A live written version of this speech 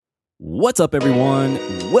What's up, everyone?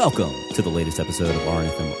 Welcome to the latest episode of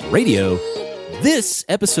RNFM Radio. This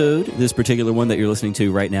episode, this particular one that you're listening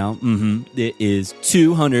to right now, it is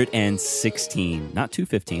 216, not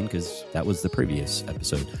 215, because that was the previous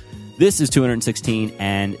episode. This is 216,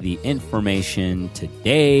 and the information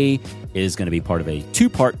today is going to be part of a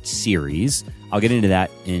two-part series. I'll get into that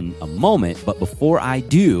in a moment, but before I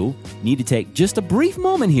do, need to take just a brief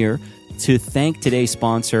moment here to thank today's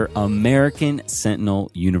sponsor, American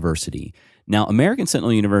Sentinel University. Now, American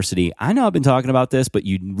Sentinel University, I know I've been talking about this, but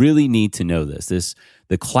you really need to know this.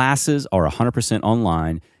 The classes are 100%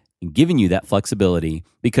 online and giving you that flexibility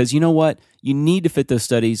because you know what? You need to fit those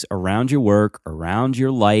studies around your work, around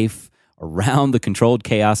your life, around the controlled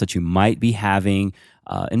chaos that you might be having.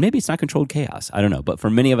 And maybe it's not controlled chaos. I don't know. But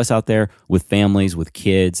for many of us out there with families, with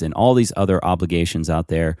kids, and all these other obligations out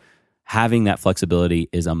there, having that flexibility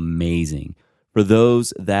is amazing. For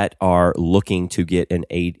those that are looking to get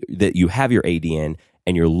that you have your ADN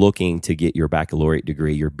and you're looking to get your baccalaureate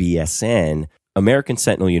degree, your BSN, American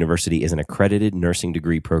Sentinel University is an accredited nursing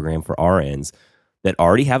degree program for RNs that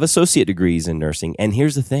already have associate degrees in nursing. And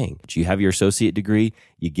here's the thing. You have your associate degree,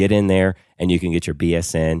 you get in there, and you can get your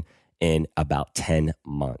BSN in about 10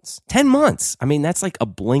 months. 10 months! I mean, that's like a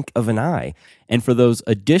blink of an eye. And for those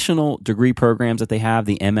additional degree programs that they have,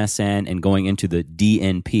 the MSN and going into the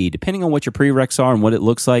DNP, depending on what your prereqs are and what it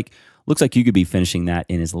looks like you could be finishing that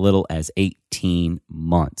in as little as 18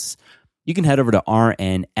 months. You can head over to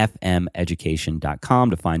rnfmeducation.com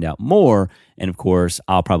to find out more. And of course,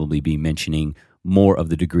 I'll probably be mentioning more of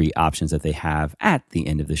the degree options that they have at the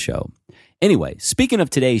end of the show. Anyway, speaking of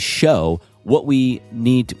today's show, what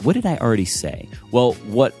did I already say? Well,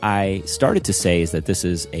 what I started to say is that this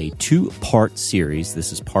is a two-part series.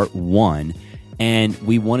 This is part one. And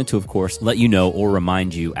we wanted to, of course, let you know or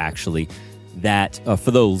remind you actually that for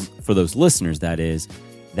those listeners, that is,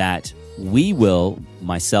 that we will,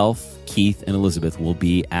 myself, Keith, and Elizabeth will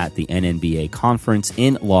be at the NNBA conference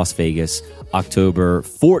in Las Vegas, October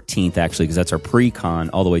 14th, actually, because that's our pre-con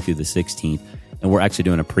all the way through the 16th. And we're actually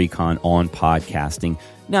doing a pre-con on podcasting.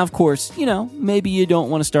 Now, of course, maybe you don't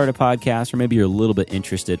want to start a podcast or maybe you're a little bit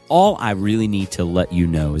interested. All I really need to let you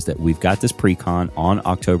know is that we've got this pre-con on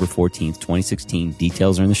October 14th, 2016.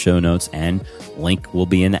 Details are in the show notes and link will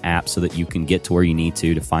be in the app so that you can get to where you need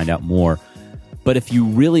to find out more. But if you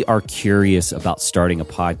really are curious about starting a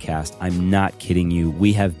podcast, I'm not kidding you.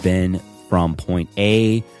 We have been from point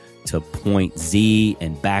A to point Z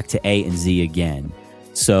and back to A and Z again.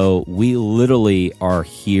 So we literally are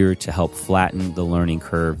here to help flatten the learning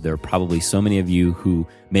curve. There are probably so many of you who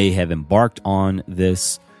may have embarked on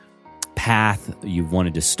this path. You've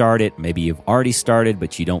wanted to start it. Maybe you've already started,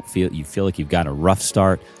 but you feel like you've got a rough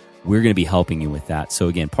start. We're going to be helping you with that. So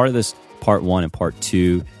again, part of this part one and part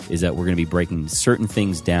two is that we're going to be breaking certain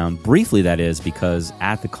things down briefly, that is, because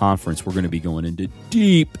at the conference, we're going to be going into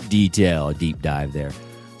deep detail, a deep dive there.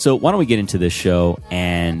 So why don't we get into this show?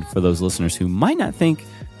 And for those listeners who might not think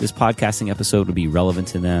this podcasting episode would be relevant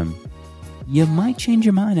to them, you might change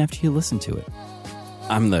your mind after you listen to it.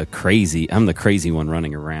 I'm the crazy one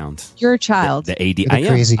running around. You're a child. The AD. I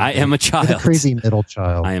am a child. You're the crazy middle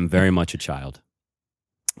child. I am very much a child.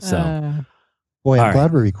 So, boy, I'm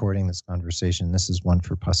glad we're recording this conversation. This is one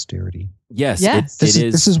for posterity. Yes.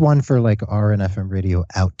 This is one for like RNFM Radio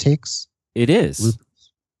outtakes. It is. Bloopers.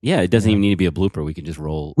 Yeah, it doesn't even need to be a blooper. We can just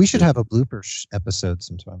roll. We should have a blooper episode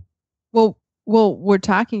sometime. Well, we're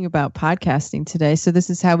talking about podcasting today, so this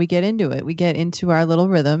is how we get into it. We get into our little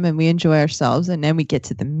rhythm and we enjoy ourselves, and then we get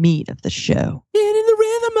to the meat of the show. Get in the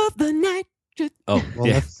rhythm of the night.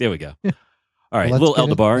 There we go. All right, little El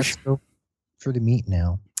DeBarge. Let's go for the meat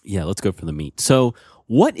now. Yeah, let's go for the meat. So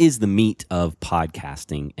what is the meat of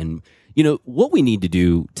podcasting? And, what we need to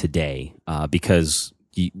do today, because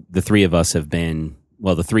the three of us have been...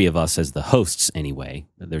 Well, the three of us as the hosts anyway,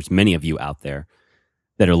 there's many of you out there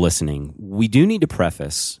that are listening. We do need to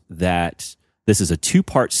preface that this is a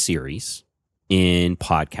two-part series in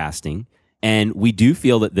podcasting, and we do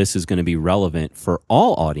feel that this is going to be relevant for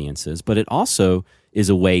all audiences, but it also is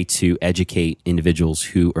a way to educate individuals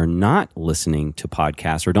who are not listening to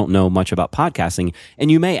podcasts or don't know much about podcasting. And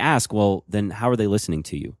you may ask, well, then how are they listening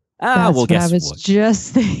to you? Guess what? I was what?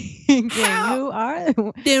 just thinking, who are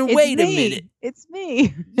they? Then wait a minute. It's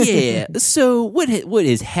me. Yeah. So what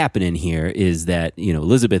is happening here is that,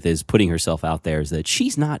 Elizabeth is putting herself out there is that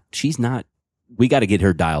she's not, we got to get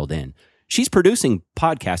her dialed in. She's producing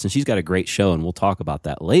podcasts and she's got a great show and we'll talk about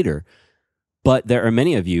that later. But there are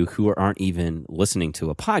many of you who aren't even listening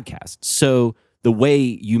to a podcast. So the way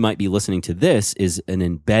you might be listening to this is an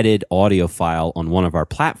embedded audio file on one of our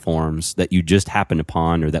platforms that you just happened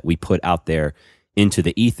upon or that we put out there into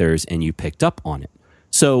the ethers and you picked up on it.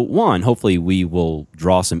 So one, hopefully we will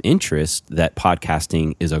draw some interest that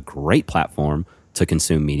podcasting is a great platform to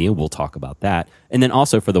consume media. We'll talk about that. And then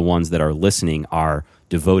also for the ones that are listening, our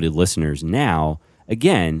devoted listeners now,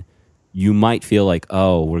 again, you might feel like,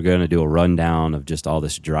 oh, we're going to do a rundown of just all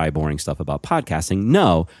this dry, boring stuff about podcasting.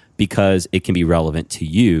 No, because it can be relevant to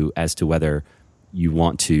you as to whether you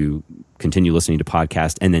want to continue listening to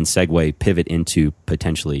podcasts and then pivot into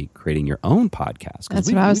potentially creating your own podcast.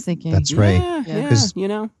 That's what I was thinking. That's right. Yeah, you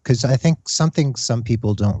know. Because I think something some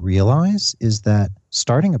people don't realize is that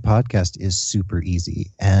starting a podcast is super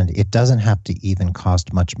easy, and it doesn't have to even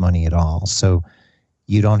cost much money at all. So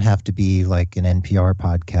you don't have to be like an NPR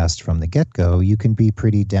podcast from the get-go. You can be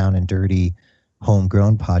pretty down and dirty,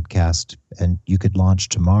 homegrown podcast, and you could launch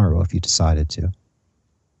tomorrow if you decided to.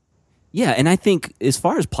 Yeah, and I think as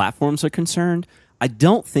far as platforms are concerned, I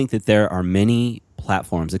don't think that there are many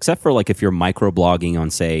platforms, except for like if you're microblogging on,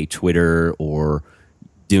 say, Twitter or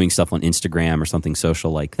doing stuff on Instagram or something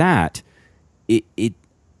social like that, it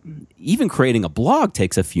even creating a blog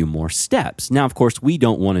takes a few more steps. Now, of course, we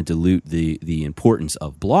don't want to dilute the importance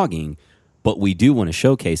of blogging, but we do want to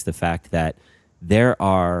showcase the fact that there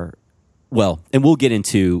are, well, and we'll get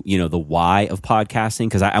into, you know, the why of podcasting,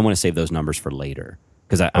 because I want to save those numbers for later.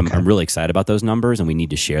 Because I'm really excited about those numbers, and we need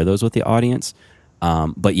to share those with the audience.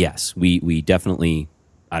 But yes, we definitely,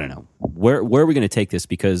 I don't know, where are we going to take this?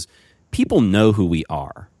 Because people know who we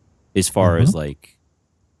are as far as like,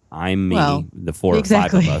 I'm me, the four or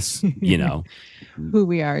five of us, you know. Who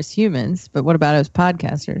we are as humans, but what about as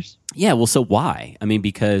podcasters? Yeah, well, so why? I mean,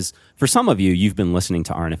 because for some of you, you've been listening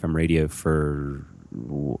to RNFM Radio for,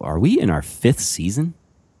 are we in our 5th season?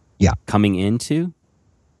 Yeah. Coming into?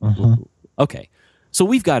 Mm-hmm. Okay. So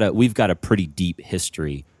we've got a pretty deep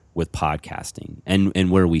history with podcasting, and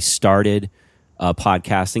where we started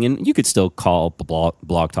podcasting, and you could still call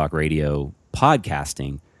Blog Talk Radio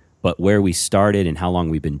podcasting, but where we started and how long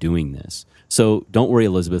we've been doing this. So don't worry,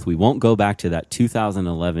 Elizabeth, we won't go back to that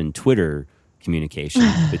 2011 Twitter communication,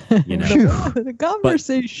 but, you know, the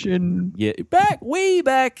conversation. way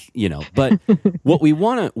back, you know. But what we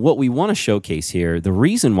want to showcase here, the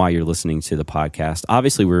reason why you're listening to the podcast,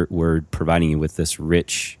 obviously we're providing you with this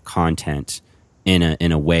rich content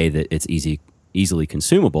in a way that it's easily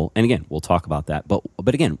consumable. And again, we'll talk about that.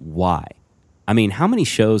 But again, why? I mean, how many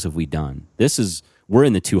shows have we done? We're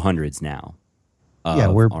in the 200s now. Yeah,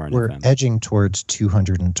 we're edging towards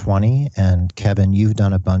 220, and Kevin, you've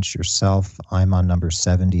done a bunch yourself. I'm on number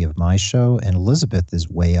 70 of my show, and Elizabeth is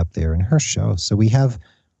way up there in her show. So we have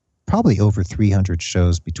probably over 300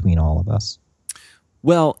 shows between all of us.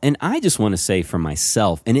 Well, and I just want to say for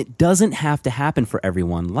myself, and it doesn't have to happen for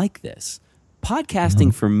everyone like this.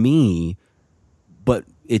 Podcasting for me, but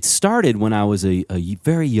it started when I was a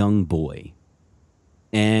very young boy,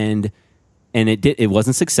 and it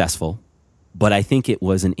wasn't successful. But I think it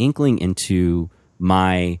was an inkling into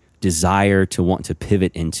my desire to want to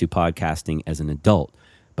pivot into podcasting as an adult.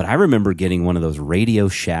 But I remember getting one of those Radio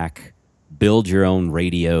Shack build your own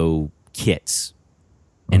radio kits.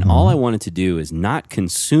 And all I wanted to do is not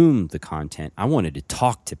consume the content. I wanted to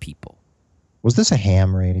talk to people. Was this a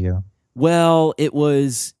ham radio? Well, it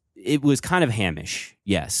was kind of hamish.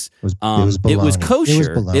 Yes. It was baloney. It was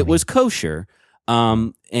kosher. Baloney. It was kosher.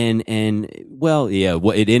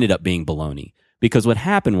 It ended up being baloney, because what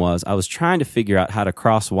happened was I was trying to figure out how to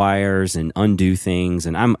cross wires and undo things,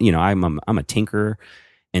 and I'm a tinkerer,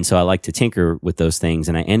 and so I like to tinker with those things,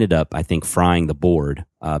 and I ended up, I think, frying the board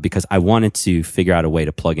because I wanted to figure out a way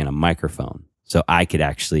to plug in a microphone so I could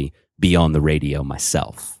actually be on the radio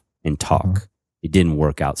myself and talk. It didn't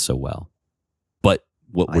work out so well, but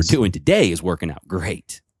what we're doing today is working out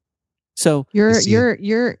great. So you're a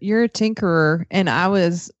tinkerer, and I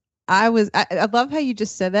love how you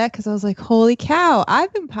just said that, because I was like, holy cow,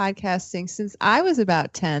 I've been podcasting since I was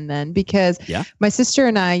about 10 then, because my sister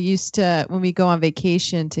and I used to, when we go on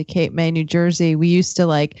vacation to Cape May, New Jersey, we used to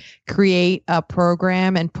like create a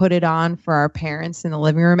program and put it on for our parents in the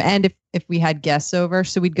living room. And if we had guests over,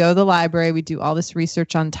 so we'd go to the library, we'd do all this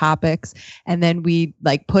research on topics, and then we'd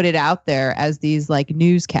like put it out there as these like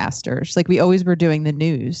newscasters. Like we always were doing the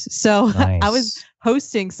news. So nice. I was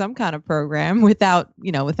hosting some kind of program without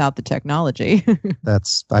the technology.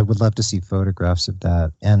 I would love to see photographs of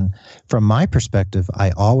that. And from my perspective,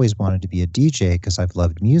 I always wanted to be a DJ because I've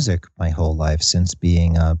loved music my whole life since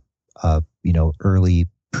being a early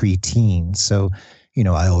preteen. So,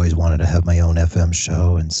 I always wanted to have my own FM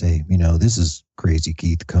show and say, this is Crazy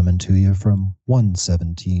Keith coming to you from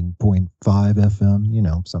 117.5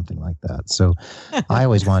 FM, something like that. So I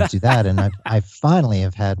always wanted to do that. And I finally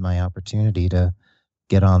have had my opportunity to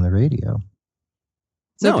get on the radio.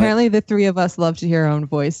 So apparently the three of us love to hear our own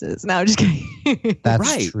voices. No, I'm just kidding.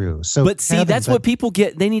 That's true. So, but see, that's what people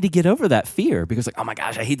get. They need to get over that fear because like, oh my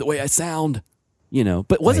gosh, I hate the way I sound.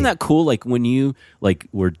 But wasn't that cool? Like when you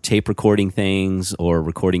were tape recording things or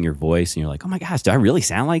recording your voice and you're like, oh my gosh, do I really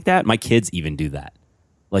sound like that? My kids even do that.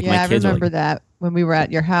 Like my kids I remember that when we were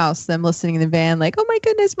at your house, them listening in the van, like, oh my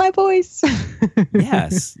goodness, my voice.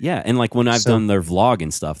 Yes. Yeah. And like when I've done their vlog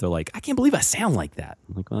and stuff, they're like, I can't believe I sound like that.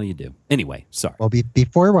 I'm like, well, you do. Anyway, sorry. Well,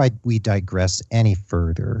 before we digress any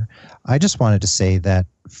further, I just wanted to say that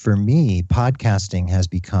for me, podcasting has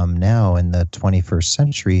become now in the 21st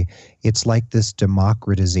century, it's like this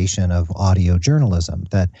democratization of audio journalism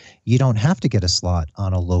that you don't have to get a slot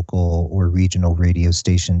on a local or regional radio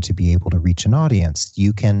station to be able to reach an audience.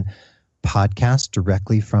 You can podcast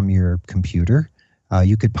directly from your computer.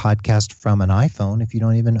 You could podcast from an iPhone if you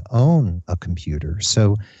don't even own a computer.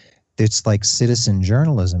 So it's like citizen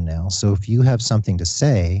journalism now. So if you have something to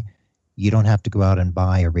say, you don't have to go out and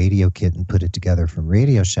buy a radio kit and put it together from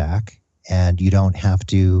Radio Shack, and you don't have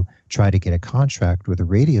to try to get a contract with a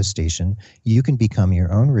radio station. You can become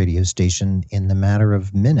your own radio station in the matter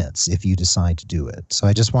of minutes if you decide to do it. So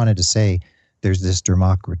I just wanted to say there's this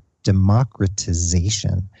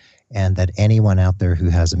democratization, and that anyone out there who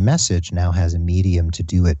has a message now has a medium to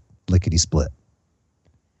do it lickety-split.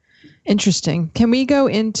 Interesting. Can we go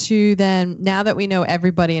into then, now that we know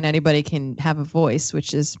everybody and anybody can have a voice,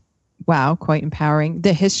 which is wow, quite empowering.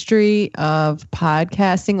 The history of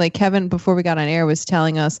podcasting, like Kevin, before we got on air, was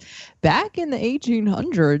telling us back in the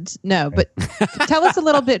 1800s. No, but tell us a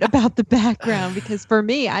little bit about the background, because for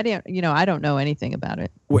me, I don't know anything about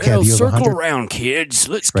it. Well, circle around, kids.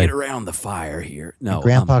 Let's get around the fire here. No,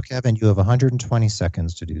 Grandpa Kevin, you have 120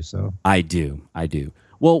 seconds to do so. I do.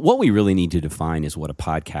 Well, what we really need to define is what a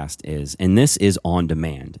podcast is, and this is on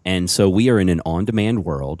demand. And so we are in an on-demand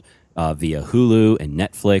world. Via Hulu and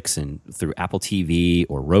Netflix and through Apple TV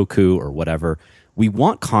or Roku or whatever. We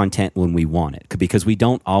want content when we want it because we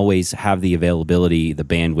don't always have the availability, the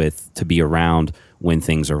bandwidth to be around when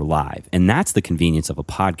things are live. And that's the convenience of a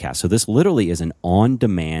podcast. So this literally is an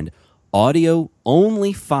on-demand,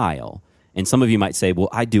 audio-only file. And some of you might say, well,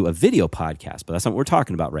 I do a video podcast, but that's not what we're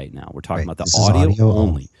talking about right now. We're talking about the audio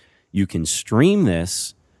only. You can stream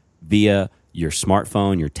this via your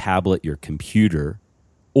smartphone, your tablet, your computer,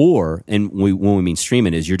 when we mean stream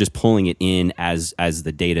it is you're just pulling it in as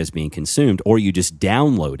the data is being consumed, or you just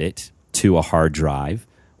download it to a hard drive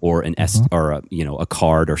or an a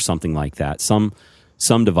card or something like that, some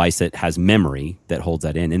device that has memory that holds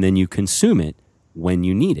that in, and then you consume it when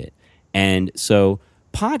you need it. And so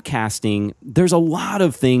podcasting, there's a lot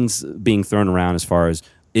of things being thrown around as far as,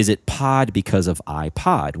 is it pod because of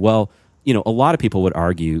iPod? Well, a lot of people would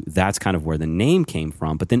argue that's kind of where the name came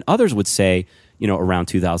from, but then others would say, around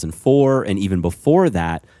 2004 and even before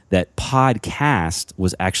that podcast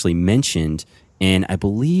was actually mentioned in, I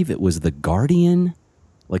believe it was The Guardian,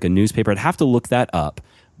 like a newspaper. I'd have to look that up,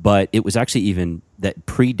 but it was actually even that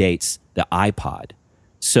predates the iPod.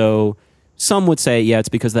 So some would say, yeah, it's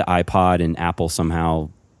because the iPod and Apple somehow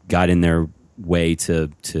got in their way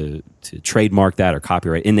to trademark that or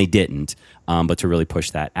copyright, and they didn't, but to really push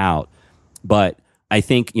that out. But I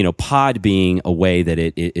think, pod being a way that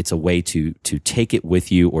it's a way to take it with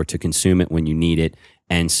you or to consume it when you need it.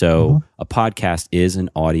 And so a podcast is an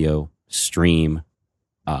audio stream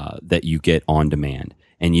that you get on demand.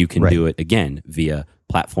 And you can do it, again, via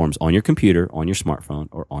platforms on your computer, on your smartphone,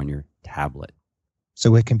 or on your tablet.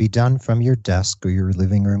 So it can be done from your desk or your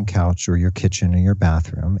living room couch or your kitchen or your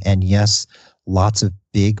bathroom. And yes, lots of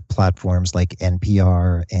big platforms like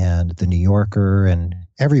NPR and The New Yorker and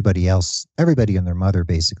everybody else, everybody and their mother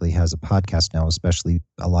basically has a podcast now, especially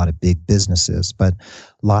a lot of big businesses. But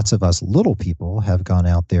lots of us little people have gone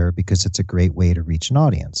out there because it's a great way to reach an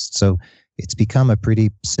audience. So it's become a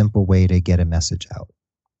pretty simple way to get a message out.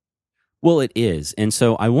 Well, it is. And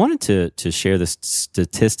so I wanted to share this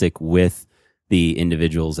statistic with the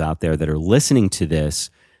individuals out there that are listening to this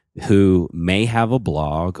who may have a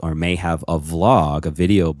blog or may have a vlog, a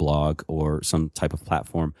video blog, or some type of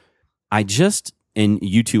platform. And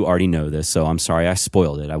you two already know this, so I'm sorry I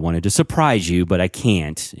spoiled it. I wanted to surprise you, but I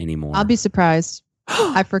can't anymore. I'll be surprised.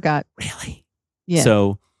 I forgot. Really? Yeah.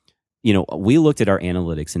 So, we looked at our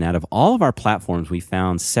analytics, and out of all of our platforms, we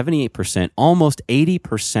found 78%, almost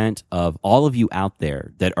 80% of all of you out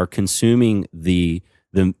there that are consuming the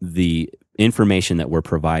information that we're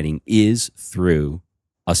providing is through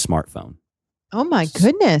a smartphone. Oh my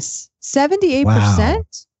goodness. 78%? Wow.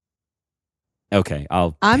 Okay,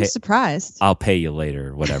 I'm surprised. I'll pay you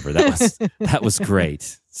later, whatever. That was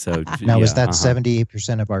great. So now, is that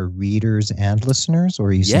 78% of our readers and listeners, or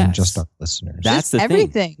are you saying just our listeners? That's just the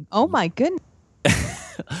everything. thing. Oh my goodness.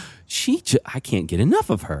 I can't get enough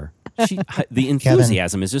of her. The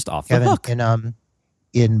enthusiasm is just off the hook.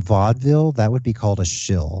 In vaudeville, that would be called a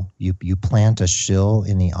shill. You plant a shill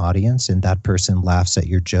in the audience, and that person laughs at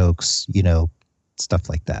your jokes, stuff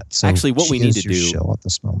like that. So actually, what we need to do shill at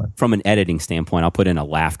this moment, from an editing standpoint, I'll put in a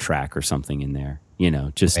laugh track or something in there,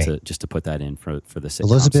 just to put that in for the sitcom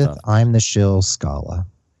Elizabeth, stuff. I'm the shill Scala.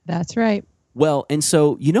 That's right. Well, and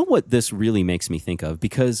so you know what this really makes me think of,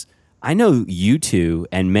 because I know you two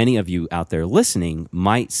and many of you out there listening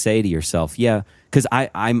might say to yourself, yeah, because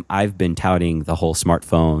I've been touting the whole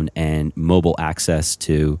smartphone and mobile access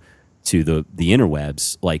to the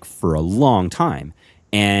interwebs like for a long time.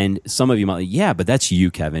 And some of you might, yeah, but that's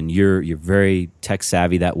you, Kevin. You're very tech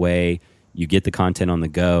savvy that way. You get the content on the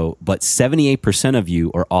go. But 78% of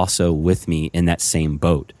you are also with me in that same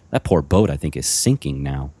boat. That poor boat, I think, is sinking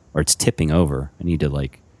now, or it's tipping over. I need to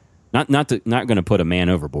not going to put a man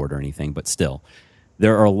overboard or anything, but still,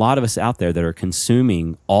 there are a lot of us out there that are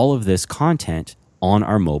consuming all of this content on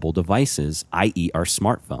our mobile devices, i.e., our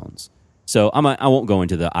smartphones. So I won't go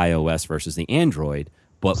into the iOS versus the Android,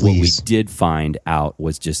 but What we did find out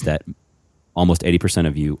was just that almost 80%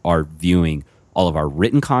 of you are viewing all of our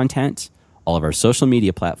written content, all of our social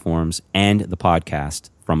media platforms, and the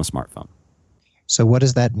podcast from a smartphone. So what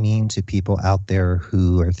does that mean to people out there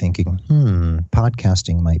who are thinking,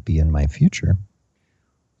 podcasting might be in my future?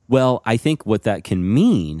 Well, I think what that can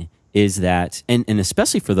mean is that, and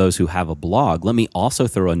especially for those who have a blog, let me also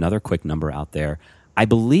throw another quick number out there. I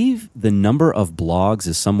believe the number of blogs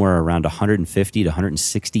is somewhere around 150 to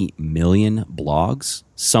 160 million blogs,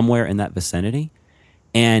 somewhere in that vicinity.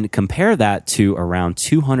 And compare that to around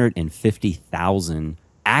 250,000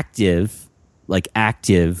 active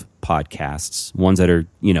podcasts, ones that are,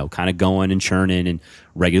 kind of going and churning and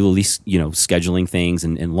regularly, scheduling things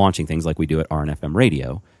and launching things like we do at RNFM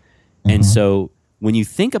Radio. Mm-hmm. And so when you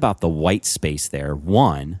think about the white space there,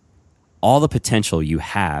 one, all the potential you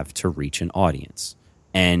have to reach an audience,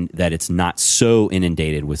 and that it's not so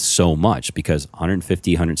inundated with so much, because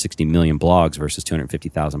 150, 160 million blogs versus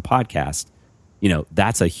 250,000 podcasts,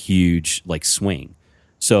 that's a huge swing.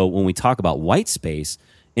 So when we talk about white space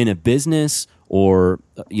in a business or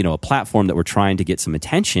a platform that we're trying to get some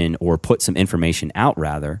attention or put some information out,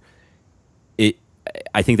 rather,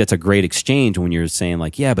 I think that's a great exchange when you're saying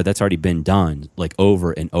yeah, but that's already been done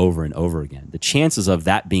over and over and over again. The chances of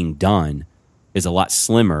that being done is a lot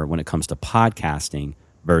slimmer when it comes to podcasting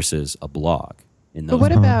versus a blog. But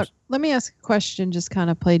what about, let me ask a question, just kind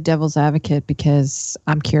of play devil's advocate because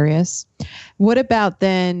I'm curious. What about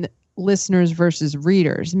then listeners versus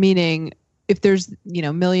readers? Meaning, if there's,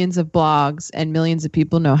 millions of blogs and millions of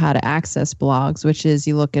people know how to access blogs, which is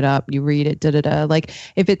you look it up, you read it,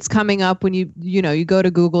 if it's coming up when you go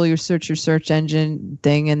to Google, you search your search engine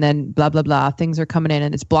thing, and then blah, blah, blah, things are coming in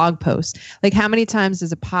and it's blog posts. How many times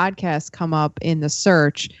does a podcast come up in the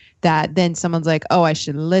search that then someone's like, oh, I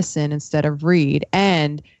should listen instead of read?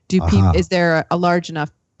 And is there a large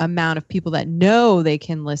enough amount of people that know they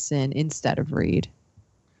can listen instead of read?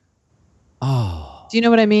 Oh. Do you know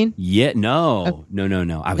what I mean? Yeah, no.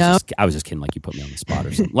 I was just kidding. You put me on the spot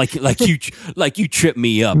or something. like you tripped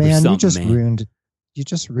me up. Man, or something, you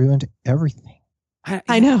just ruined everything.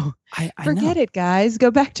 I know. I Forget it, guys. Go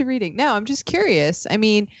back to reading. No, I'm just curious. I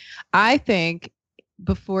mean, I think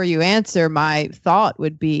before you answer, my thought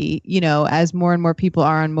would be, as more and more people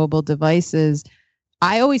are on mobile devices,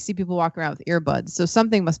 I always see people walk around with earbuds. So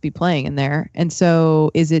something must be playing in there. And so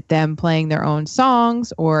is it them playing their own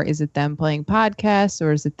songs, or is it them playing podcasts,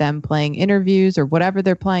 or is it them playing interviews, or whatever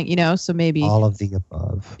they're playing, so maybe all of the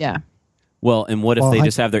above. Yeah. Well, and what if they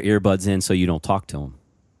just have their earbuds in so you don't talk to them?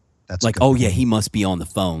 That's yeah, he must be on the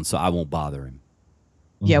phone, so I won't bother him.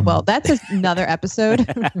 Yeah, well, that's another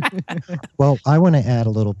episode. Well, I want to add a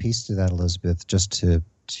little piece to that, Elizabeth, just to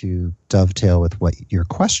dovetail with your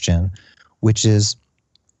question, which is,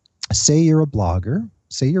 say you're a blogger,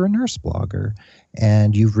 say you're a nurse blogger,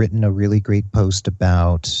 and you've written a really great post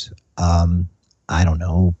about, the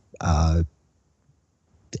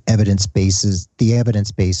evidence base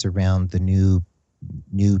around the new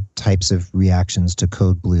types of reactions to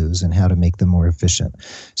code blues and how to make them more efficient.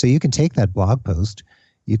 So you can take that blog post,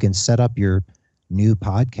 you can set up your new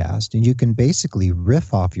podcast, and you can basically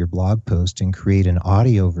riff off your blog post and create an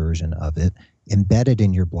audio version of it, embed it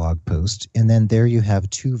in your blog post, and then there you have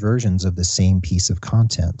two versions of the same piece of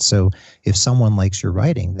content. So if someone likes your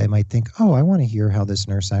writing, they might think, oh, I want to hear how this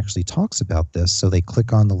nurse actually talks about this. So they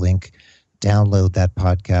click on the link download that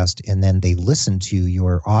podcast, and then they listen to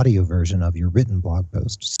your audio version of your written blog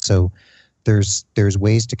post. So there's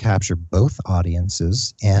ways to capture both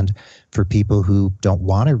audiences. And for people who don't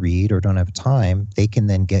want to read or don't have time, they can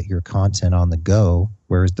then get your content on the go,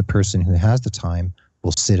 whereas the person who has the time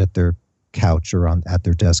will sit at their couch or at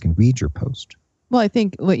their desk and read your post. Well, I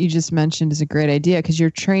think what you just mentioned is a great idea, because you're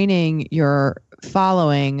training your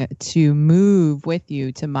following to move with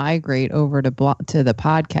you, to migrate over to the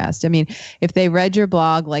podcast. I mean, if they read your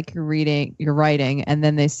blog like you're writing, and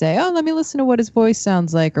then they say, oh, let me listen to what his voice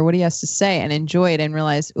sounds like or what he has to say, and enjoy it and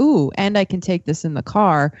realize, ooh, and I can take this in the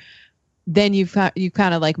car, then you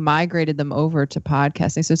kind of like migrated them over to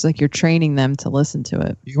podcasting. So it's like you're training them to listen to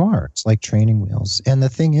it. You are. It's like training wheels. And the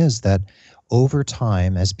thing is that over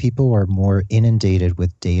time, as people are more inundated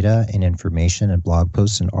with data and information and blog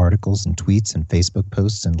posts and articles and tweets and Facebook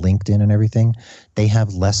posts and LinkedIn and everything, they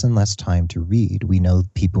have less and less time to read. We know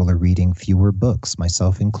people are reading fewer books,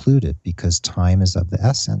 myself included, because time is of the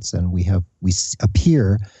essence, and we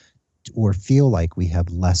appear or feel like we have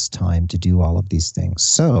less time to do all of these things.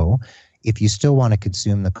 So if you still want to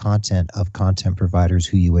consume the content of content providers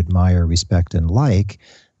who you admire, respect, and like,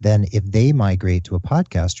 then if they migrate to a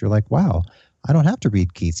podcast, you're like, wow, I don't have to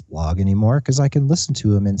read Keith's blog anymore because I can listen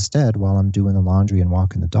to him instead while I'm doing the laundry and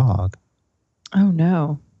walking the dog. Oh,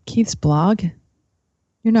 no. Keith's blog?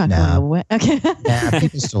 You're not going away. Okay.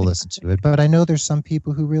 People still listen to it. But I know there's some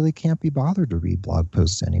people who really can't be bothered to read blog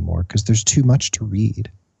posts anymore because there's too much to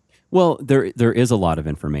read. Well, there is a lot of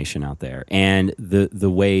information out there. And the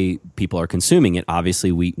way people are consuming it,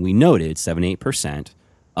 obviously, we noted 78%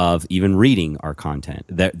 of even reading our content.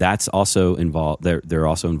 That's also involved. They're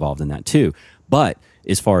also involved in that too. But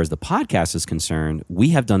as far as the podcast is concerned,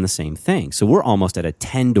 we have done the same thing. So we're almost at a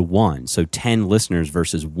 10-to-1. So 10 listeners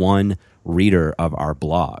versus 1 reader of our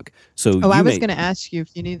blog. So I was going to ask you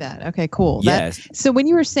if you knew that. Okay, cool. Yes. So when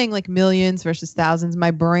you were saying like millions versus thousands,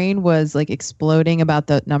 my brain was like exploding about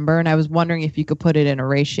the number, and I was wondering if you could put it in a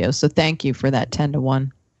ratio. So thank you for that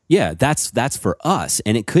 10-to-1. Yeah, that's for us.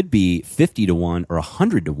 And it could be 50-to-1 or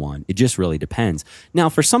 100-to-1. It just really depends. Now,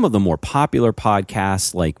 for some of the more popular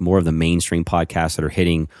podcasts, like more of the mainstream podcasts that are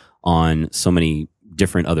hitting on so many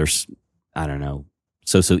different other, I don't know,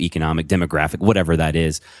 socioeconomic, demographic, whatever that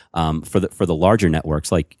is, for the larger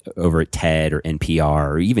networks like over at TED or NPR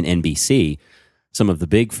or even NBC, some of the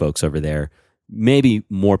big folks over there, maybe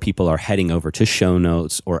more people are heading over to show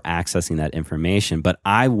notes or accessing that information. But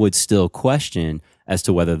I would still question as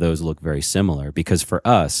to whether those look very similar, because for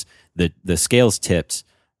us, the scales tipped,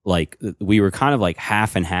 like we were kind of like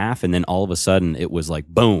half and half, and then all of a sudden it was like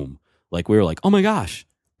boom, like we were like, oh my gosh,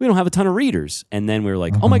 we don't have a ton of readers, and then we were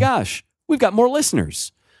like, oh my gosh, we've got more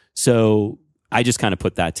listeners. So I just kind of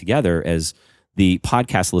put that together as the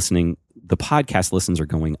podcast listens are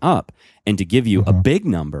going up, and to give you a big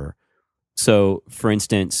number. So for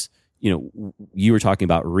instance, you were talking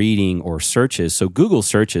about reading or searches. So Google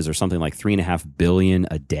searches are something like 3.5 billion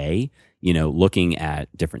a day, looking at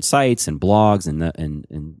different sites and blogs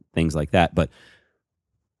and things like that. But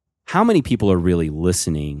how many people are really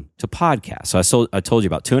listening to podcasts? So I told you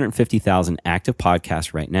about 250,000 active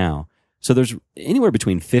podcasts right now. So there's anywhere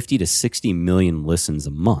between 50 to 60 million listens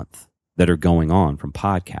a month that are going on from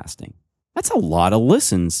podcasting. That's a lot of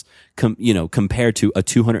listens, compared to a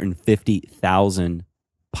 250,000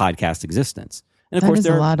 podcast existence. And of course,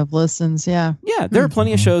 there are a lot of listens. Yeah. Yeah. There are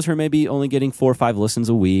plenty of shows who are maybe only getting 4 or 5 listens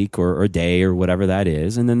a week or a day or whatever that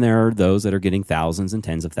is. And then there are those that are getting thousands and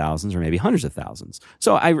tens of thousands or maybe hundreds of thousands.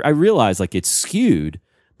 So I realize like it's skewed,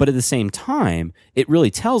 but at the same time, it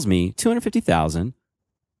really tells me 250,000,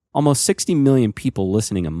 almost 60 million people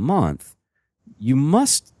listening a month. You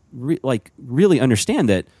must really understand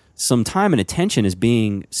that some time and attention is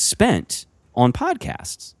being spent on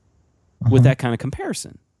podcasts with that kind of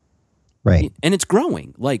comparison. Right. And it's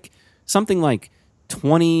growing, like something like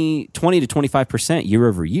 20 to 25% year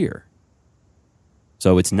over year.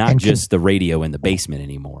 So it's not just the radio in the basement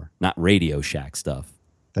anymore, not Radio Shack stuff.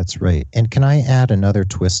 That's right. And can I add another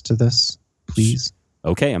twist to this, please?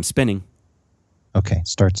 Okay, I'm spinning. Okay,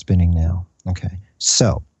 start spinning now. Okay.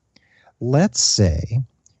 So let's say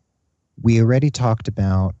we've talked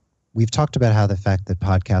about how the fact that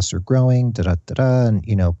podcasts are growing,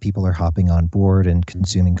 and people are hopping on board and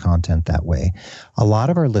consuming content that way. A lot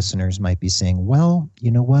of our listeners might be saying, well,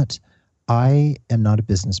 you know what? I am not a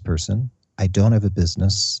business person. I don't have a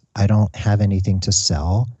business. I don't have anything to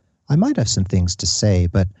sell. I might have some things to say,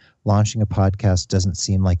 but launching a podcast doesn't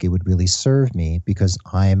seem like it would really serve me because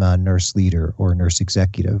I'm a nurse leader or a nurse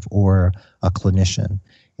executive or a clinician,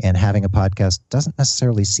 and having a podcast doesn't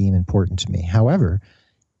necessarily seem important to me. However,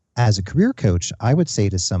 as a career coach, I would say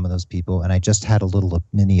to some of those people, and I just had a little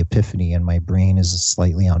mini epiphany and my brain is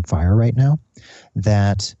slightly on fire right now,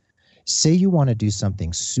 that say you want to do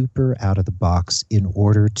something super out of the box in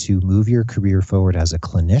order to move your career forward as a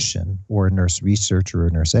clinician or a nurse researcher or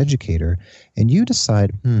a nurse educator, and you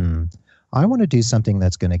decide, I want to do something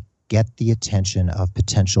that's going to get the attention of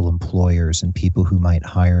potential employers and people who might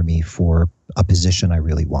hire me for a position I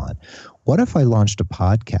really want. What if I launched a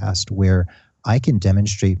podcast where I can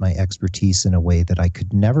demonstrate my expertise in a way that I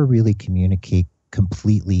could never really communicate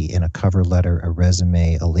completely in a cover letter, a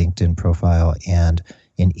resume, a LinkedIn profile, and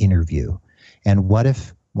an interview? And what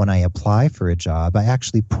if when I apply for a job, I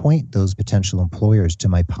actually point those potential employers to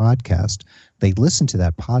my podcast? They listen to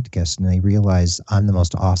that podcast and they realize I'm the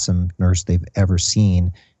most awesome nurse they've ever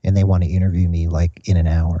seen, and they want to interview me like in an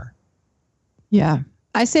hour. Yeah.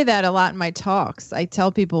 I say that a lot in my talks. I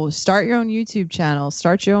tell people, start your own YouTube channel,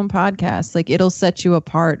 start your own podcast. Like, it'll set you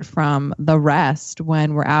apart from the rest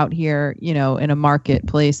when we're out here, you know, in a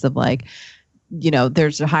marketplace of like, you know,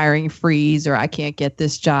 there's a hiring freeze or I can't get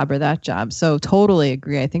this job or that job. So totally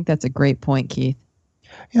agree. I think that's a great point, Keith.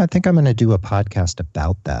 Yeah, I think I'm going to do a podcast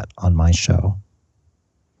about that on my show.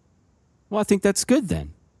 Well, I think that's good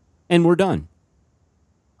then. And we're done.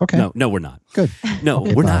 Okay. No, we're not. Good. No,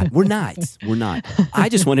 Okay, we're bye. not. We're not. We're not. I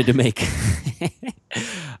just wanted to make,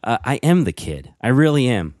 I am the kid. I really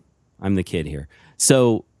am. I'm the kid here.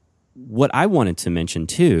 So what I wanted to mention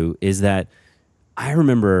too is that I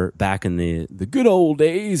remember back in the good old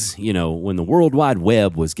days, you know, when the World Wide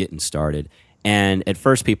Web was getting started. And at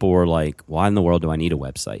first people were like, why in the world do I need a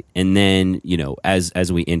website? And then, you know,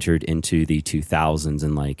 as we entered into the 2000s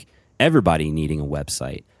and like everybody needing a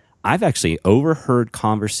website, I've actually overheard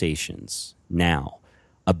conversations now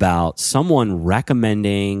about someone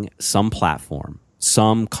recommending some platform,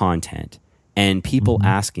 some content, and people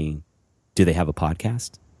asking, do they have a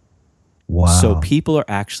podcast? Wow. So people are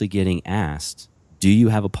actually getting asked, do you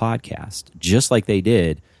have a podcast? Just like they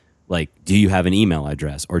did, like, do you have an email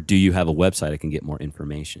address or do you have a website I can get more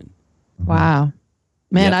information? Wow.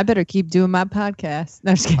 Man, Yep. I better keep doing my podcast.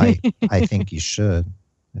 No, just kidding. I think you should.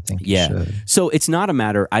 I think you should. So it's not a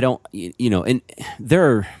matter, I don't, you know, and there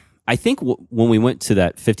are, I think when we went to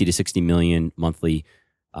that 50 to 60 million monthly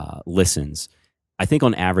listens, I think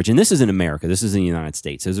on average, and this is in America, this is in the United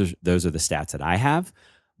States, those are the stats that I have,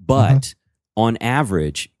 but on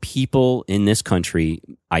average, people in this country,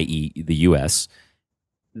 i.e. the US,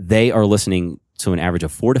 they are listening to an average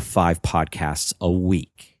of 4 to 5 podcasts a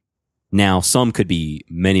week. Now, some could be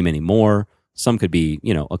many, many more. Some could be,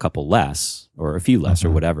 you know, a couple less or a few less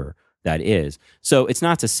or whatever that is. So it's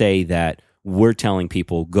not to say that we're telling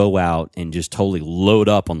people go out and just totally load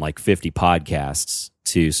up on like 50 podcasts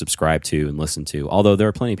to subscribe to and listen to. Although there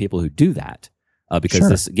are plenty of people who do that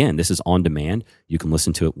because this is on demand. You can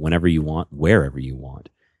listen to it whenever you want, wherever you want.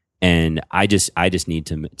 And I just need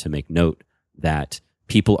to make note that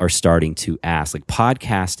people are starting to ask, like,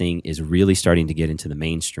 podcasting is really starting to get into the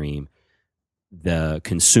mainstream. The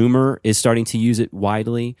consumer is starting to use it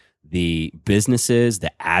widely. The businesses,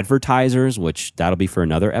 the advertisers, which that'll be for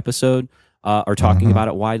another episode, are talking about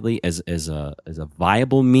it widely as a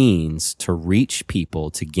viable means to reach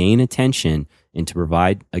people, to gain attention, and to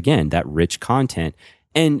provide, again, that rich content.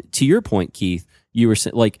 And to your point, Keith, you were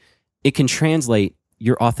saying, like, it can translate,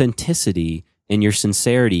 your authenticity and your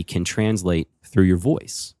sincerity can translate through your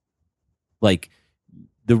voice. Like,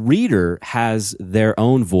 the reader has their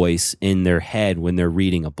own voice in their head when they're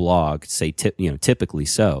reading a blog, say, typically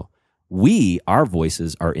so. Our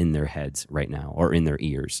voices are in their heads right now or in their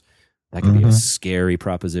ears. That could be a scary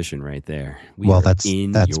proposition right there. That's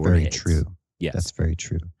very heads. true. Yes. That's very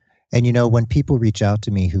true. And, you know, when people reach out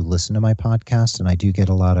to me who listen to my podcast, and I do get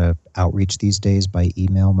a lot of outreach these days by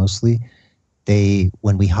email mostly,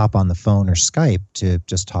 when we hop on the phone or Skype to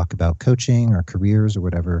just talk about coaching or careers or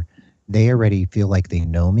whatever, they already feel like they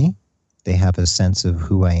know me. They have a sense of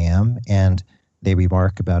who I am, and they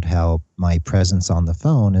remark about how my presence on the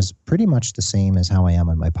phone is pretty much the same as how I am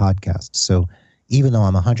on my podcast. So even though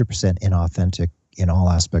I'm 100% inauthentic in all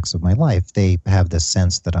aspects of my life, they have this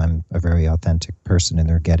sense that I'm a very authentic person, and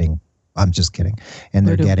I'm just kidding. And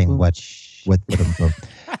they're getting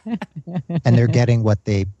and they're getting what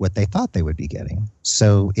they thought they would be getting.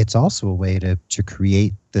 So it's also a way to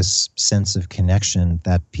create this sense of connection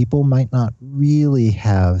that people might not really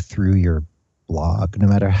have through your blog, no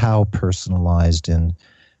matter how personalized and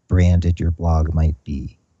branded your blog might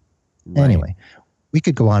be. Right. Anyway, we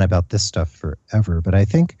could go on about this stuff forever, but I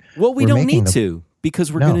think we don't need to,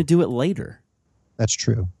 because we're going to do it later. That's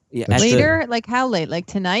true. Yeah, later? Like how late? Like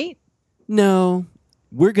tonight? No.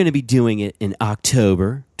 we're going to be doing it in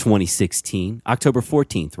October 2016, October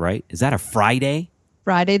 14th, right? Is that a Friday?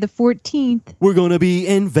 Friday the 14th. We're going to be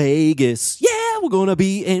in Vegas. Yeah, we're going to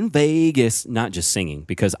be in Vegas. Not just singing,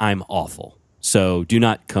 because I'm awful. So do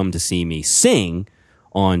not come to see me sing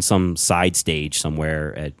on some side stage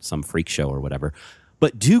somewhere at some freak show or whatever.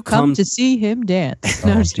 But do come to see him dance.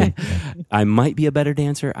 No, I might be a better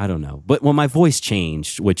dancer. I don't know. But when my voice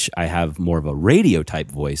changed, which I have more of a radio type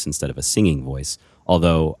voice instead of a singing voice,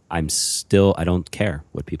 although I don't care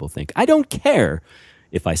what people think. I don't care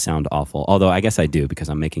if I sound awful, although I guess I do because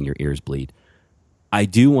I'm making your ears bleed. I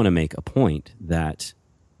do want to make a point that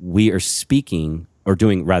we are speaking or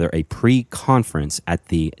doing rather a pre-conference at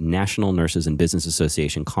the National Nurses and Business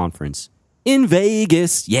Association conference in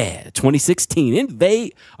Vegas. Yeah, 2016 in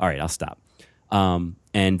Vegas. All right, I'll stop. And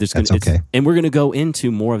there's That's okay. And we're going to go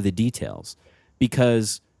into more of the details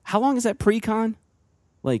because how long is that pre-con?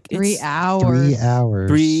 Like 3 hours. 3 hours.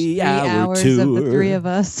 3 hour tour. Of the three of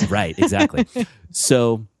us. Right, exactly.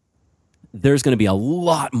 So there's going to be a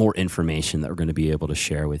lot more information that we're going to be able to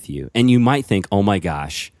share with you. And you might think, oh my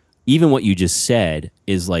gosh, even what you just said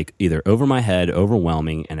is like either over my head,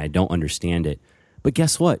 overwhelming, and I don't understand it. But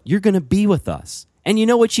guess what? You're going to be with us. And you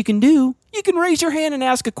know what you can do? You can raise your hand and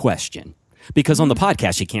ask a question. Because on the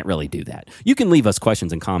podcast, you can't really do that. You can leave us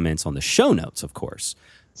questions and comments on the show notes, of course.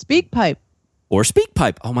 SpeakPipe. Or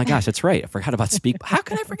SpeakPipe. Oh my gosh, that's right. I forgot about SpeakPipe. How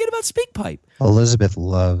can I forget about SpeakPipe? Elizabeth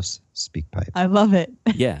loves SpeakPipe. I love it.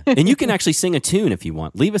 Yeah. And you can actually sing a tune if you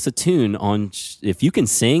want. Leave us a tune on if you can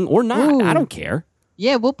sing or not. Ooh. I don't care.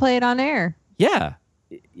 Yeah, we'll play it on air. Yeah.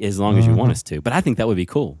 As long as you want us to. But I think that would be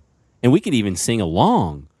cool. And we could even sing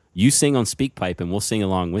along. You sing on SpeakPipe and we'll sing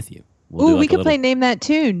along with you. We could play Name That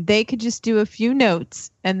Tune. They could just do a few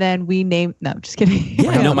notes and then we name. No, just kidding.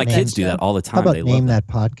 Yeah, no, my kids do that all the time. How about they Name love That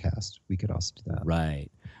Podcast? We could also do that. Right.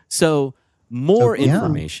 So more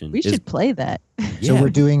information. We should play that. So we're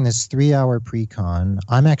doing this 3-hour pre-con.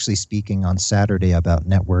 I'm actually speaking on Saturday about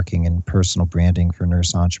networking and personal branding for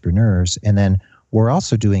nurse entrepreneurs. And then we're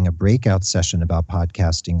also doing a breakout session about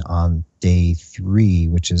podcasting on day 3,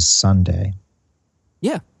 which is Sunday.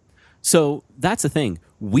 Yeah. So that's the thing.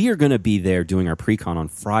 We are going to be there doing our pre-con on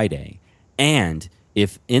Friday. And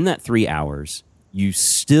if in that 3 hours, you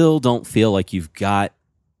still don't feel like you've got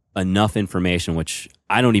enough information, which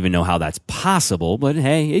I don't even know how that's possible, but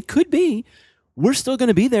hey, it could be. We're still going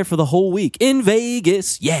to be there for the whole week in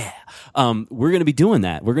Vegas. Yeah. We're going to be doing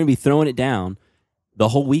that. We're going to be throwing it down the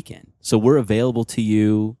whole weekend. So we're available to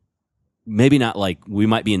you. Maybe not like we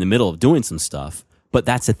might be in the middle of doing some stuff, but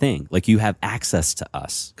that's the thing. Like you have access to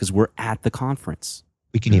us because we're at the conference.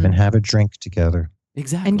 We can even have a drink together.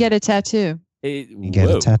 Exactly. And get a tattoo. Get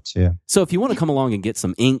a tattoo. So if you want to come along and get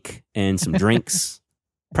some ink and some drinks,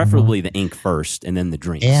 preferably the ink first and then the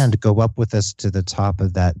drinks. And go up with us to the top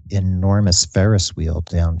of that enormous Ferris wheel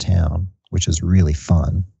downtown, which is really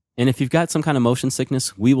fun. And if you've got some kind of motion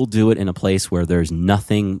sickness, we will do it in a place where there's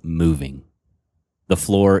nothing moving. The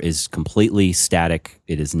floor is completely static.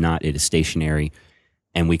 It is stationary.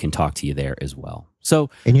 And we can talk to you there as well.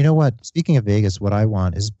 So, and you know what? Speaking of Vegas, what I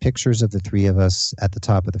want is pictures of the three of us at the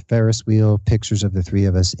top of the Ferris wheel, pictures of the three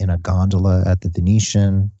of us in a gondola at the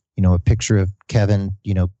Venetian, a picture of Kevin,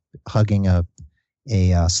 hugging a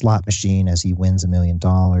slot machine as he wins $1 million.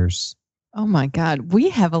 Oh my God.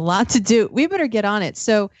 We have a lot to do. We better get on it.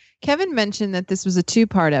 So Kevin mentioned that this was a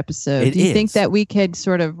 2-part episode. Do you think that we could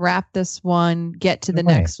sort of wrap this one, get to the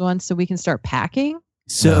next one so we can start packing?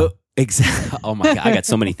 So exactly. Oh my God. I got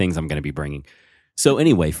so many things I'm going to be bringing. So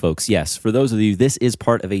anyway, folks, yes, for those of you, this is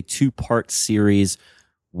part of a 2-part series.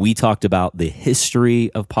 We talked about the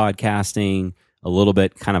history of podcasting, a little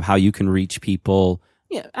bit kind of how you can reach people.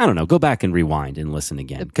 Yeah, I don't know. Go back and rewind and listen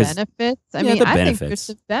again. The benefits. I think there's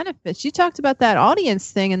some benefits. You talked about that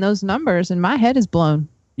audience thing and those numbers, and my head is blown.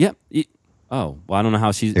 Yep. Oh, well, I don't know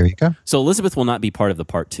how she's... There you go. So Elizabeth will not be part of the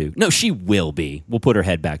part 2. No, she will be. We'll put her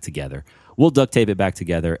head back together. We'll duct tape it back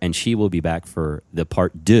together, and she will be back for the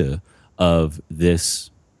part 2 of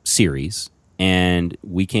this series. And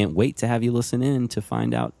we can't wait to have you listen in to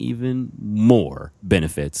find out even more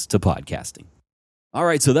benefits to podcasting. All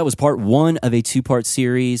right, so that was part 1 of a 2-part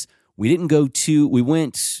series. We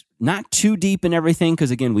went not too deep in everything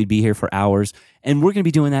because, again, we'd be here for hours. And we're going to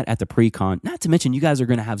be doing that at the pre-con. Not to mention, you guys are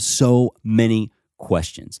going to have so many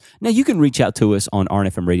questions. Now, you can reach out to us on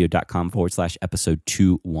rnfmradio.com/episode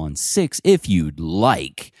 216 if you'd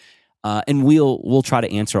like. And we'll try to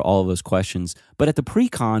answer all of those questions. But at the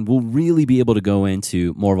pre-con, we'll really be able to go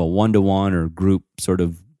into more of a one-to-one or group sort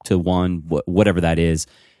of to one, whatever that is,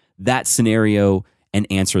 that scenario. and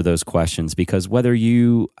answer those questions, because whether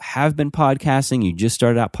you have been podcasting, you just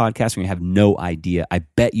started out podcasting, you have no idea, I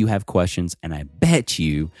bet you have questions, and I bet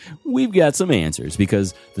you we've got some answers,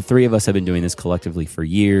 because the three of us have been doing this collectively for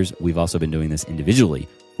years. We've also been doing this individually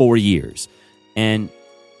for years. And,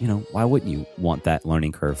 why wouldn't you want that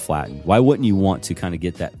learning curve flattened? Why wouldn't you want to kind of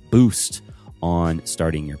get that boost on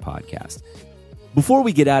starting your podcast? Before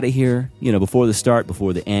we get out of here, before the start,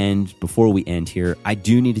 before the end, before we end here, I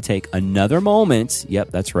do need to take another moment, yep,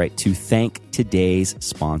 that's right, to thank today's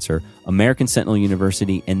sponsor, American Sentinel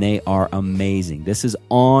University, and they are amazing. This is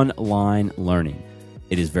online learning.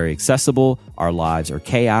 It is very accessible. Our lives are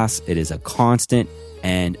chaos. It is a constant,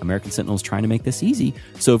 and American Sentinel is trying to make this easy.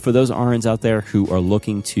 So for those RNs out there who are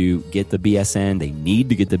looking to get the BSN, they need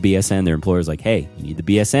to get the BSN. Their employer's like, hey, you need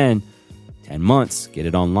the BSN, 10 months, get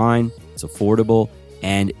it online. It's affordable,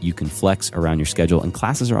 and you can flex around your schedule. And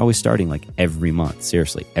classes are always starting like every month.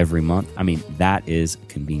 Seriously, every month. I mean, that is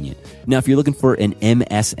convenient. Now, if you're looking for an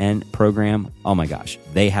MSN program, oh my gosh,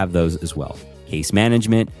 they have those as well. Case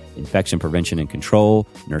management, infection prevention and control,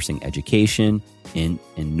 nursing education, in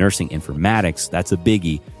nursing informatics, that's a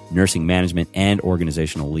biggie, nursing management, and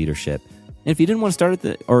organizational leadership. And if you didn't want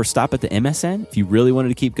to stop at the MSN, if you really wanted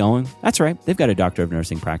to keep going, that's right. They've got a doctor of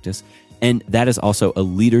nursing practice. And that is also a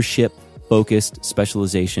leadership-focused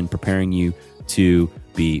specialization, preparing you to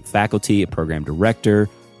be faculty, a program director,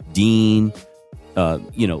 dean,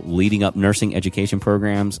 leading up nursing education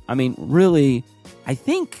programs. I mean, really, I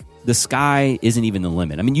think the sky isn't even the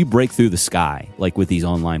limit. I mean, you break through the sky, like with these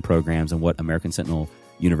online programs and what American Sentinel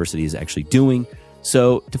University is actually doing.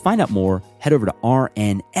 So to find out more, head over to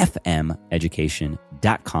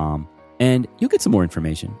rnfmeducation.com and you'll get some more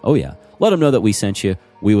information. Oh, yeah. Let them know that we sent you.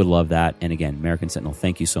 We would love that. And again, American Sentinel,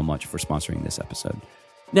 thank you so much for sponsoring this episode.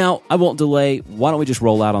 Now, I won't delay. Why don't we just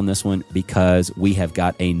roll out on this one, because we have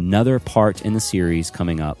got another part in the series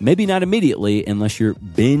coming up. Maybe not immediately unless you're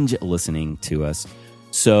binge listening to us.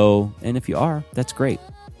 So, and if you are, that's great.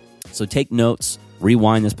 So take notes,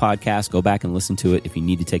 rewind this podcast, go back and listen to it if you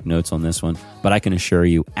need to take notes on this one. But I can assure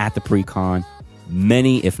you, at the pre-con,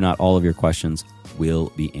 many, if not all of your questions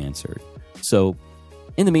will be answered. So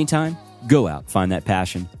in the meantime, go out, find that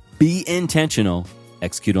passion, be intentional,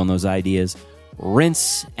 execute on those ideas,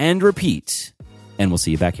 rinse and repeat. And we'll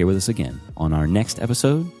see you back here with us again on our next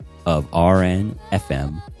episode of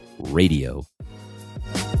RNFM Radio.